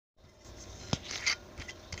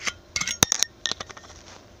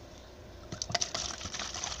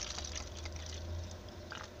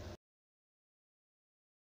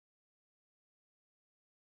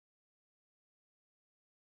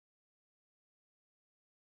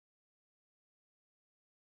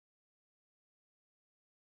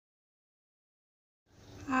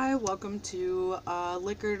Hi, welcome to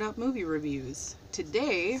Liquored Up Movie Reviews.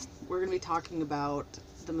 Today, we're going to be talking about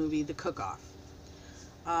the movie The Cook-Off.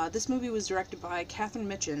 This movie was directed by Catherine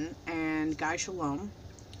Mitchell and Guy Shalom.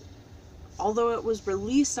 Although it was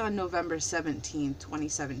released on November 17,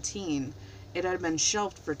 2017, it had been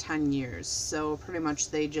shelved for 10 years, so pretty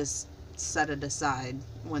much they just set it aside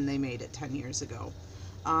when they made it 10 years ago.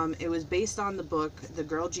 It was based on the book The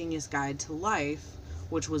Girl Genius Guide to Life,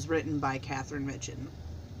 which was written by Catherine Mitchell.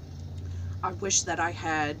 I wish that I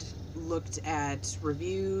had looked at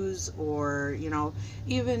reviews or,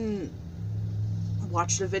 even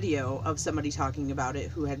watched a video of somebody talking about it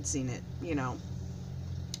who had seen it,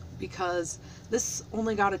 because this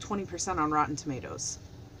only got a 20% on Rotten Tomatoes.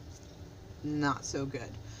 Not so good.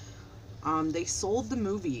 They sold the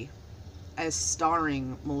movie as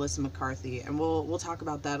starring Melissa McCarthy, and we'll talk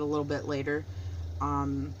about that a little bit later,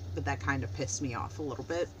 but that kind of pissed me off a little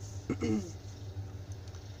bit.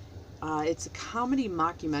 It's a comedy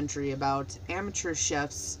mockumentary about amateur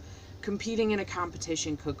chefs competing in a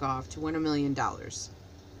competition cook-off to win $1 million.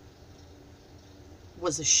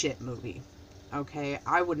 Was a shit movie. Okay?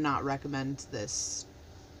 I would not recommend this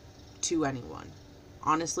to anyone.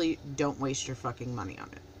 Honestly, don't waste your fucking money on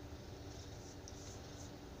it.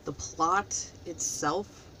 The plot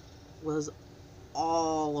itself was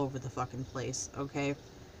all over the fucking place, okay?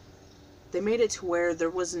 They made it to where there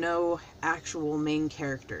was no actual main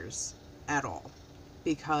characters at all,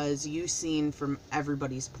 because you seen from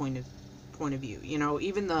everybody's point of view.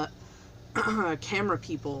 Even the camera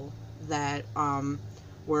people that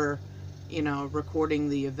were, recording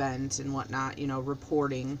the event and whatnot,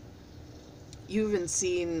 reporting. You even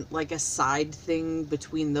seen like a side thing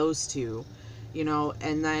between those two,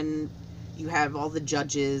 and then you have all the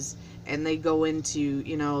judges, and they go into,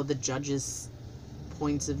 the judges'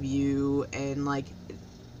 points of view, and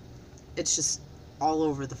it's just all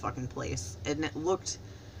over the fucking place. And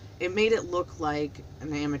it made it look like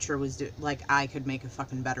an amateur was like I could make a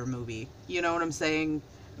fucking better movie. You know what I'm saying?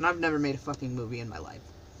 And I've never made a fucking movie in my life.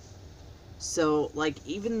 So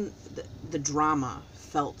even the drama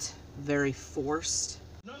felt very forced.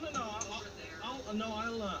 No,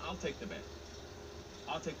 I'll take the bet.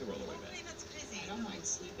 I'll take the rollaway bet. That's crazy. I don't mind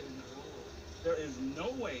sleeping in the rollaway. There is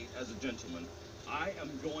no way, as a gentleman, I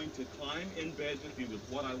am going to climb in bed with you with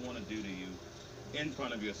what I want to do to you in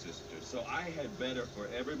front of your sister. So I had better, for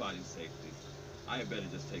everybody's safety, I had better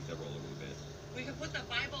just take that rollaway bet. We could put the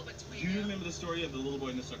Bible between Do you remember the story of the little boy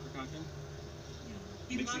and the sucker cocker?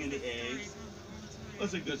 Yeah. Mixing in the eggs. Well,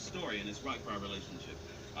 it's a good story, and it's right for our relationship.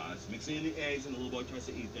 It's mixing in the eggs, and the little boy tries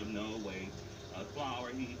to eat them. No, wait. Flour,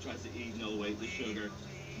 he tries to eat. No, wait. The sugar.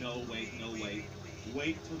 No, wait.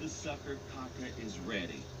 Wait till the sucker caca is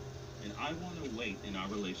ready. And I want to wait in our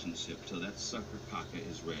relationship till that sucker caca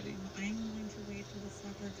is ready. I'm willing to wait for the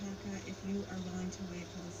sucker caca if you are willing to wait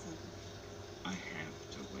for the sucker. I have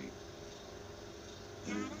to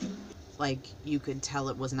wait. You could tell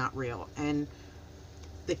it was not real. And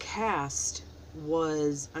the cast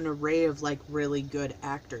was an array of really good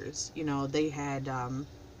actors. They had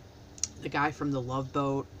the guy from The Love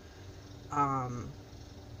Boat, a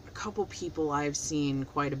couple people I've seen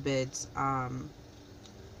quite a bit.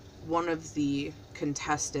 One of the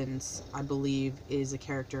contestants, I believe, is a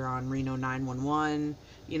character on Reno 911.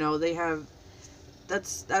 They have...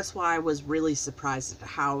 That's why I was really surprised at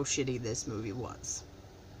how shitty this movie was.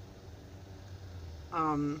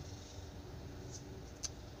 None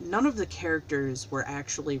of the characters were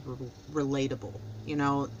actually relatable.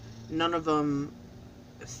 None of them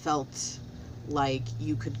felt like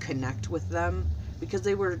you could connect with them, because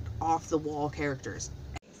they were off-the-wall characters.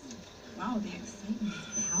 Wow, the excitement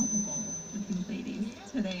is palpable with you ladies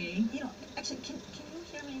today. Actually, can you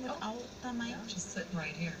hear me without the mic? Just sitting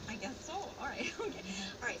right here. I guess so. All right, okay.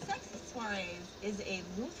 All right, Sexy Soirees is a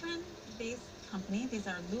Lutheran-based company. These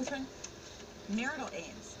are Lutheran marital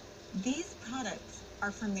aids. These products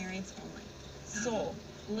are for marrieds only. So,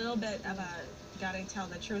 a little bit of a, gotta tell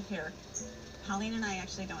the truth here. Pauline and I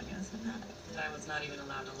actually don't use the products. I was not even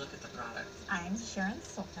allowed to look at the products. I'm Sharon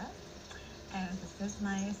Soka, and this is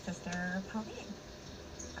my sister, Pauline.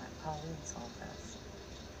 Pauline Solfest.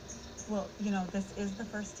 Well, this is the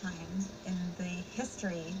first time in the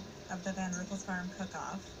history of the Van Ruppels Farm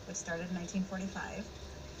Cook-Off, which started in 1945.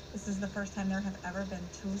 This is the first time there have ever been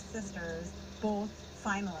two sisters, both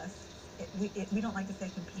finalists. We don't like to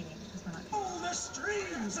say competing because we're not. Oh, the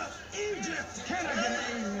streams of Egypt! Can I get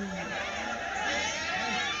in?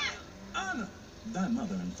 Honor thy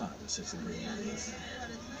mother and father, Sister Reyes.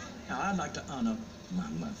 Now, I'd like to honor my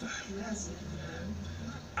mother.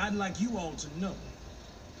 I'd like you all to know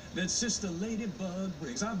that Sister Ladybug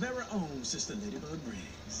Briggs, our very own Sister Ladybug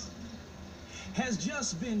Briggs, has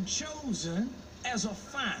just been chosen as a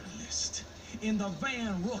finalist in the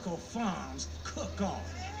Van Rooker Farms cook-off.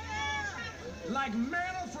 Like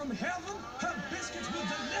manna from heaven, her biscuits will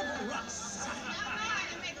deliver us.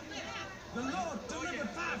 The Lord delivered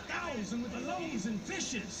 5,000 with the loaves and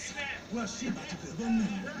fishes. Well, she about to deliver me.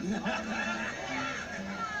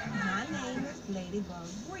 My name is Ladybug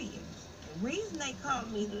Briggs. The reason they call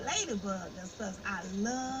me Ladybug is because I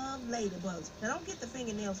love ladybugs. Now, don't get the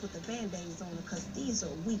fingernails with the Band-Aids on them because these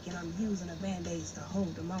are weak and I'm using the Band-Aids to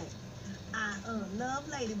hold them on. I love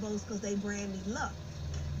ladybugs because they bring me luck.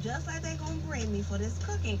 Just like they're going to bring me for this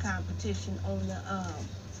cooking competition on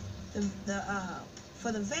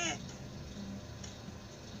for the vet.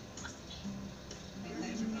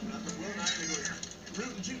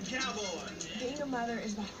 Being a mother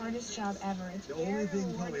is the hardest job ever. It's The only thing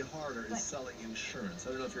very probably rewarding, harder but is selling insurance.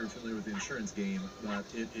 I don't know if you're familiar with the insurance game, but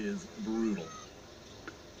it is brutal.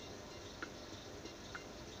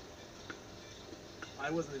 I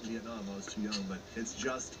wasn't in Vietnam, I was too young, but it's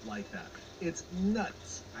just like that. It's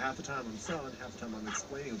nuts. Half the time I'm selling, half the time I'm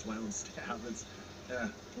explaining it to my own staff. It's,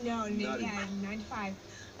 no, nutty. yeah, 9 to 5.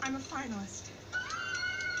 I'm a finalist.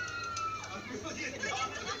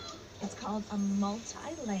 It's called a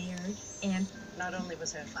multi-layered, and Not only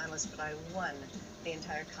was I a finalist, but I won the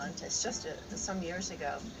entire contest just some years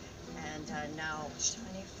ago. And now,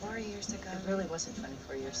 24 years ago. it really wasn't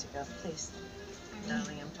 24 years ago. Please,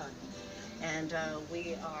 darling, I'm talking. And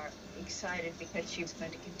we are excited because she's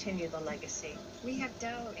going to continue the legacy. We have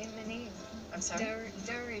dough in the name. I'm sorry?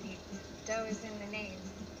 Dougherty. Dough is in the name.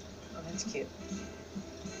 Oh, that's cute.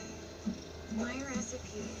 My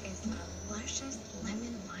recipe is a luscious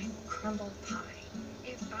lemon lime crumble pie.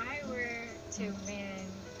 If I were to win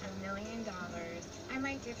 $1 million, I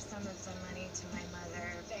might give some of the money to my mother.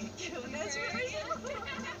 Thank you. That's really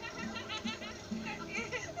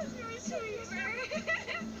That's really sweet.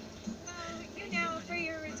 You know, for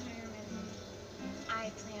your retirement,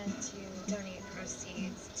 I plan to donate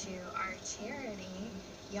proceeds to our charity,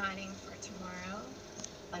 Yachting for Tomorrow.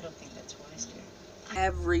 I don't think that's wise, dear.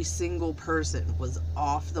 Every single person was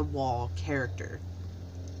off the wall character.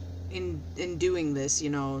 In doing this, you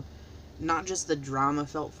know, not just the drama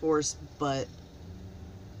felt forced, but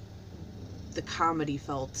the comedy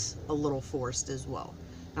felt a little forced as well.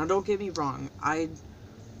 Now, don't get me wrong, I'm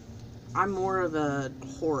more of a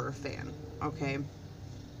horror fan, okay?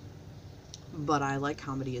 But I like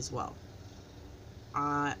comedy as well.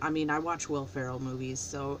 I mean, I watch Will Ferrell movies,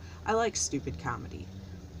 so I like stupid comedy.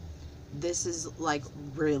 This is, like,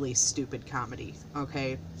 really stupid comedy,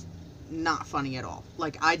 okay? Not funny at all.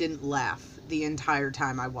 Like, I didn't laugh the entire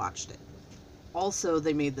time I watched it. Also,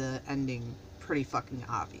 they made the ending pretty fucking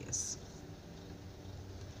obvious.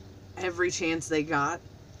 Every chance they got,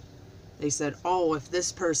 they said, oh, if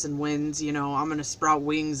this person wins, you know, I'm gonna sprout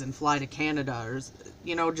wings and fly to Canada, or,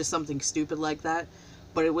 you know, just something stupid like that.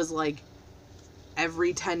 But it was like,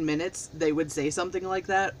 every 10 minutes, they would say something like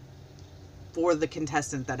that for the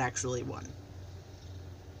contestant that actually won.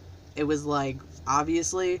 It was like,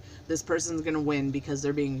 obviously, this person's gonna win because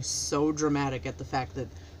they're being so dramatic at the fact that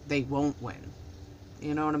they won't win.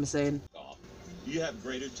 You know what I'm saying? You have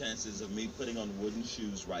greater chances of me putting on wooden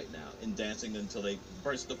shoes right now and dancing until they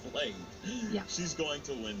burst the flame. Yeah. She's going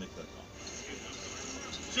to win the cook-off.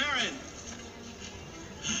 Sharon!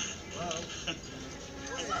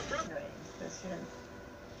 This year.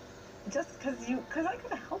 Just because I could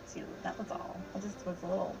have helped you. That was all. I just was a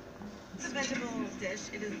little. It's a vegetable dish.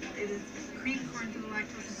 It is cream corn for the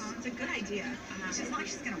lactose intolerant. It's a good idea. She's not like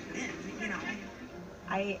she's gonna win, you know.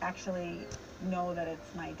 I actually know that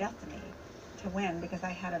it's my destiny to win because I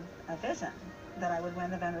had a vision that I would win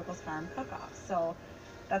the Van Ruckels Farm cook-off. So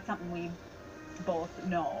that's something we both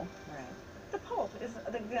know. Right. The Pope is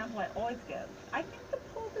the example I always give. I think the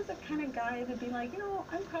Pope is the kind of guy who'd be like, you know,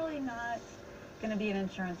 I'm probably not going to be an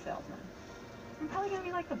insurance salesman. I'm probably going to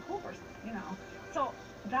be like the Pope or something, you know. So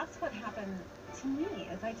that's what happened to me,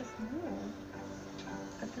 is I just knew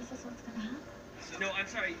that this is what's going to happen. No, I'm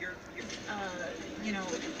sorry, you're You know,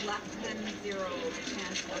 less than 0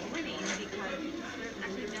 chance of winning because there's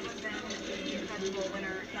actually never been a incredible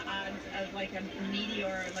winner. The odds of like a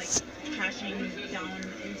meteor like crashing down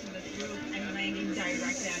into this roof and landing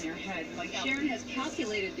directly on your head. Like Sharon has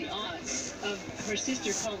calculated the odds of her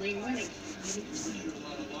sister Colleen winning.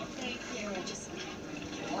 Thank you.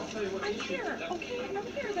 I'm here, okay? I'm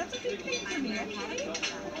here. That's a good thing for me, okay?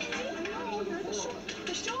 I know, you're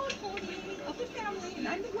the show pony of the family, and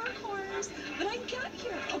I'm the workhorse, but I got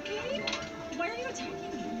here, okay? Why are you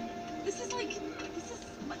attacking me? This is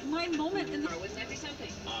my moment in the... Wouldn't that be something?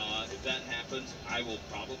 If that happens, I will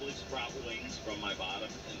probably sprout wings from my bottom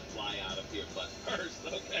and fly out of here butt first,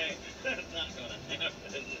 okay? That's not gonna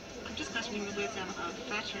happen. I'm just questioning the wisdom of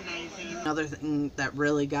fraternizing. Another thing that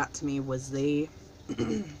really got to me was they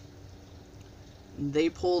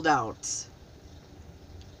pulled out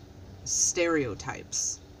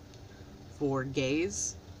stereotypes for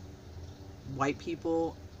gays, white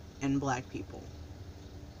people, and black people.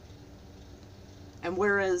 And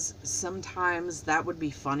whereas sometimes that would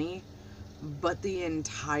be funny, but the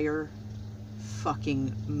entire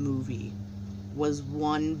fucking movie was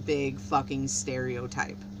one big fucking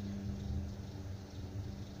stereotype.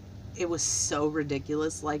 It was so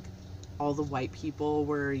ridiculous. Like, all the white people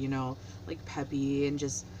were, you know, like peppy and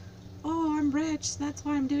just, oh, I'm rich, that's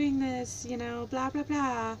why I'm doing this, you know, blah, blah,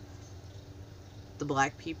 blah. The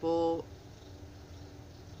black people,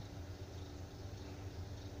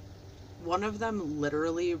 one of them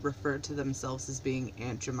literally referred to themselves as being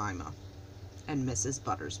Aunt Jemima and Mrs.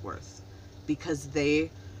 Buttersworth because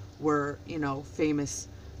they were, you know, famous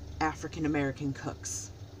African American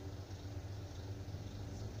cooks.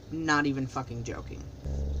 Not even fucking joking.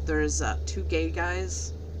 There's 2 gay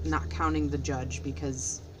guys, not counting the judge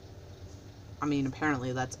because, I mean,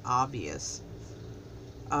 apparently that's obvious.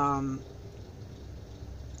 One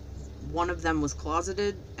of them was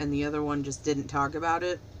closeted and the other one just didn't talk about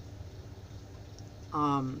it.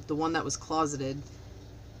 The one that was closeted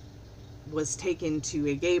was taken to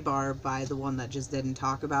a gay bar by the one that just didn't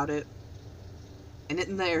talk about it. And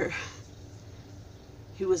in there,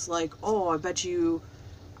 he was like, oh, I bet you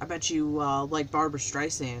like Barbra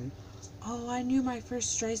Streisand. Oh, I knew my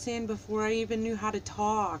first Streisand before I even knew how to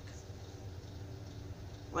talk.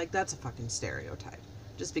 Like, that's a fucking stereotype.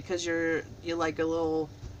 Just because you like a little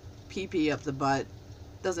pee-pee up the butt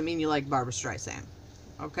doesn't mean you like Barbra Streisand.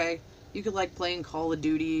 Okay? You could like playing Call of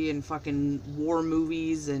Duty and fucking war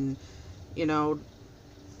movies and, you know,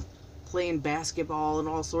 playing basketball and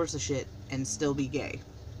all sorts of shit and still be gay.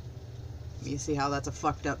 You see how that's a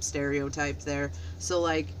fucked up stereotype there? So,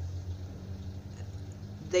 like,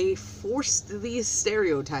 they forced these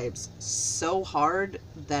stereotypes so hard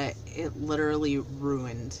that it literally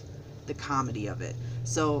ruined the comedy of it.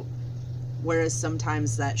 So, whereas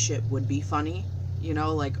sometimes that shit would be funny, you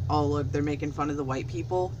know, like, oh, look, they're making fun of the white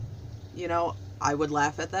people, you know, I would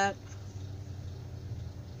laugh at that.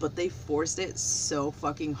 But they forced it so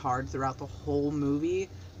fucking hard throughout the whole movie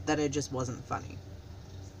that it just wasn't funny.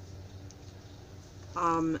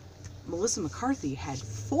 Melissa McCarthy had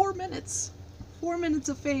 4 minutes. 4 minutes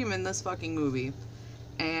of fame in this fucking movie.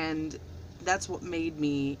 And that's what made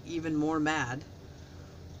me even more mad,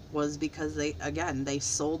 was because they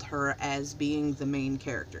sold her as being the main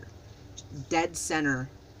character. Dead center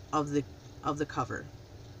of the cover.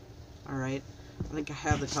 Alright? I think I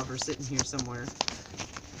have the cover sitting here somewhere.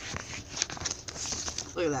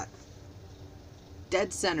 Look at that.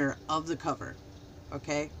 Dead center of the cover.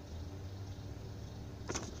 Okay?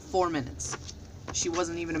 4 minutes. She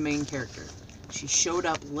wasn't even a main character. She showed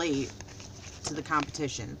up late to the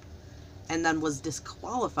competition and then was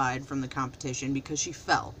disqualified from the competition because she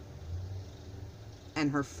fell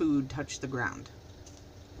and her food touched the ground.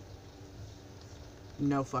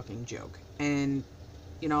 No fucking joke. And,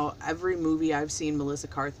 you know, every movie I've seen Melissa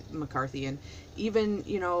McCarthy in, even,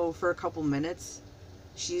 you know, for a couple minutes,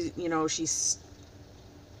 she's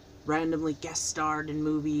randomly guest starred in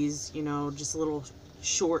movies, you know, just little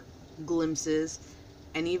short glimpses,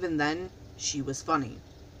 and even then, she was funny.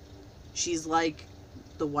 She's like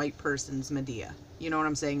the white person's Medea. You know what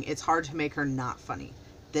I'm saying? It's hard to make her not funny.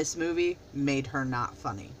 This movie made her not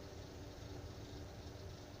funny.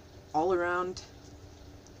 All around,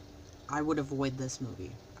 I would avoid this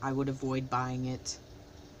movie. I would avoid buying it.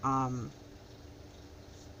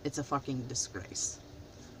 It's a fucking disgrace.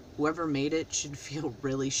 Whoever made it should feel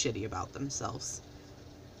really shitty about themselves.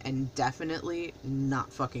 And definitely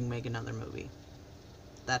not fucking make another movie.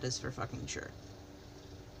 That is for fucking sure.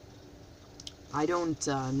 I don't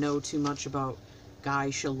know too much about Guy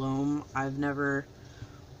Shalom. I've never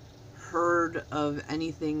heard of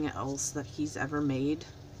anything else that he's ever made.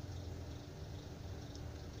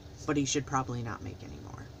 But he should probably not make any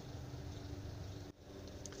more.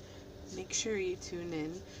 Make sure you tune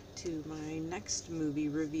in to my next movie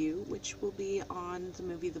review, which will be on the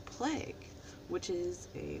movie The Plague, which is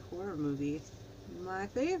a horror movie, my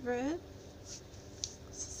favorite.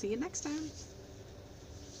 See you next time.